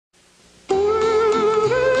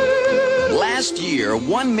Last year,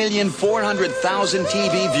 1,400,000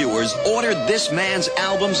 TV viewers ordered this man's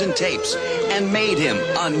albums and tapes and made him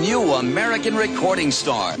a new American recording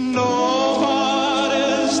star.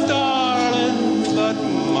 Nobody's darling but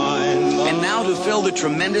mine. And now, to fill the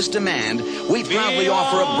tremendous demand, we proudly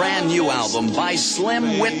offer a brand new album by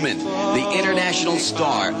Slim Whitman, the international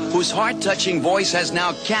star whose heart-touching voice has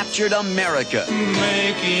now captured America.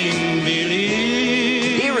 Making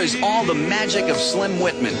believe. Here is all the magic of Slim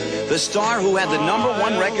Whitman, the star who had the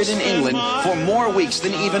 #1 record in England for more weeks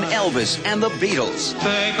than even Elvis and the Beatles.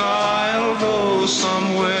 Think I'll go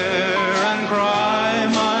somewhere and cry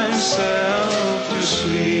myself to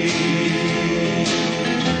sleep.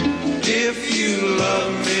 If you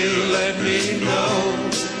love me, let me know.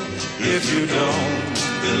 If you don't,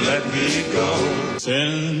 then let me go.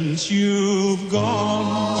 Since you've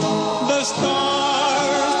gone, the stars,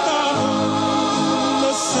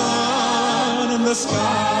 the sun, and the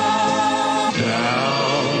sky,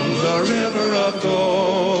 down the river of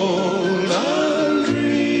golden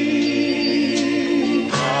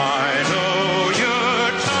dream. I know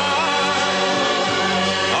you're tired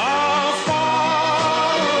of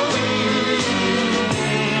following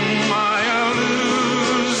my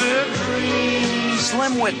elusive dreams.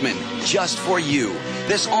 Slim Whitman, just for you.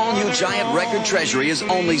 This all-new giant record treasury is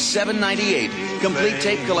only $7.98. Complete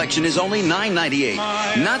tape collection is only $9.98.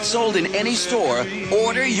 Not sold in any store.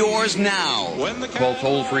 Order yours now. Call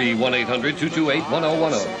toll-free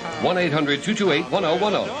 1-800-228-1010.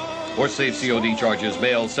 1-800-228-1010. Or save COD charges.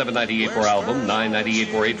 Mail $7.98 for album, $9.98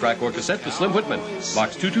 for 8-track or cassette to Slim Whitman.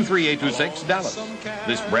 Box 223826, Dallas.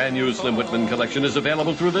 This brand new Slim Whitman collection is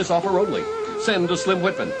available through this offer only. Send to Slim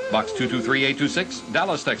Whitman, Box 223826,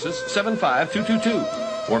 Dallas, Texas 75222.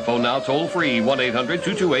 Or phone now toll-free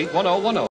 1-800-228-1010.